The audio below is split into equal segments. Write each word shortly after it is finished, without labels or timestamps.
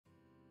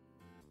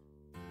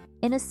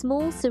In a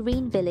small,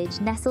 serene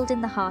village nestled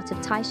in the heart of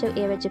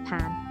Taisho-era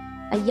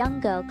Japan, a young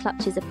girl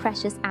clutches a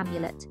precious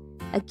amulet,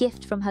 a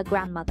gift from her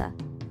grandmother,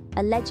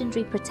 a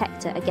legendary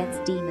protector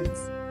against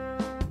demons.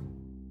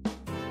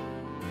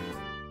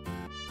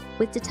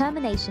 With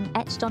determination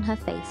etched on her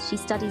face, she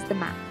studies the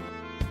map,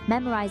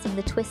 memorizing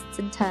the twists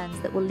and turns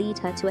that will lead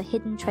her to a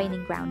hidden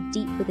training ground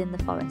deep within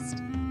the forest.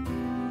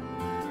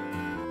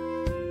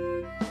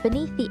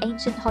 Beneath the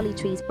ancient holly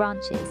tree's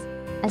branches,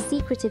 a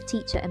secretive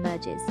teacher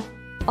emerges,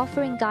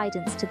 offering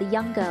guidance to the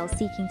young girl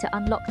seeking to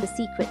unlock the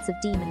secrets of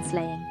demon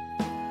slaying.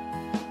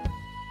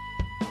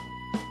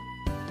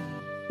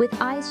 With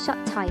eyes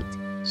shut tight,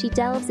 she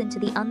delves into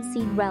the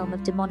unseen realm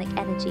of demonic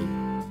energy,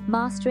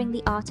 mastering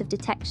the art of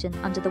detection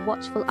under the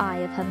watchful eye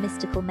of her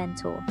mystical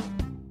mentor.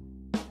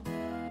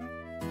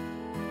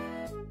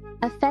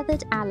 A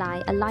feathered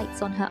ally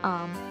alights on her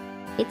arm,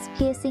 its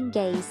piercing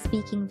gaze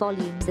speaking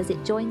volumes as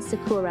it joins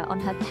Sakura on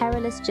her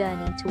perilous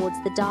journey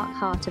towards the dark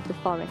heart of the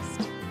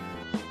forest.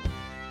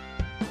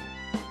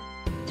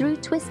 Through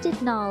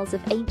twisted gnarls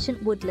of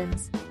ancient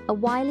woodlands, a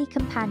wily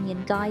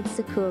companion guides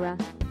Sakura,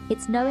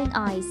 its knowing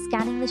eyes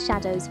scanning the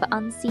shadows for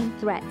unseen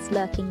threats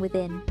lurking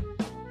within.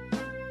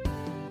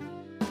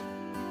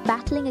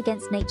 Battling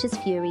against nature's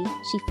fury,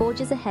 she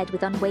forges ahead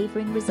with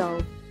unwavering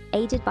resolve,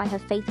 aided by her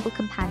faithful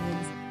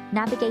companions,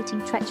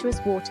 navigating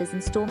treacherous waters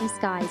and stormy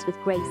skies with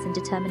grace and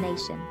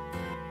determination.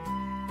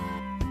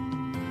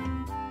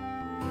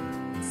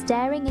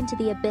 Staring into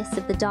the abyss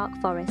of the dark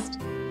forest,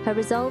 her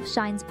resolve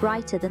shines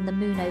brighter than the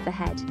moon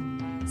overhead,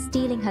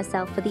 steeling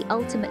herself for the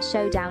ultimate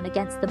showdown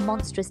against the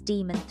monstrous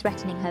demon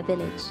threatening her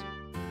village.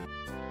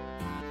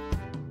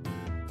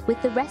 With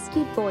the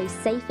rescued boy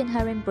safe in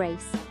her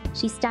embrace,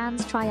 she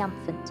stands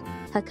triumphant,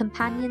 her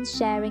companions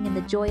sharing in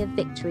the joy of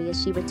victory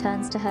as she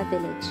returns to her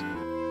village,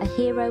 a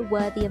hero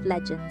worthy of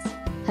legends,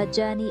 her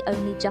journey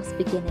only just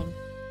beginning.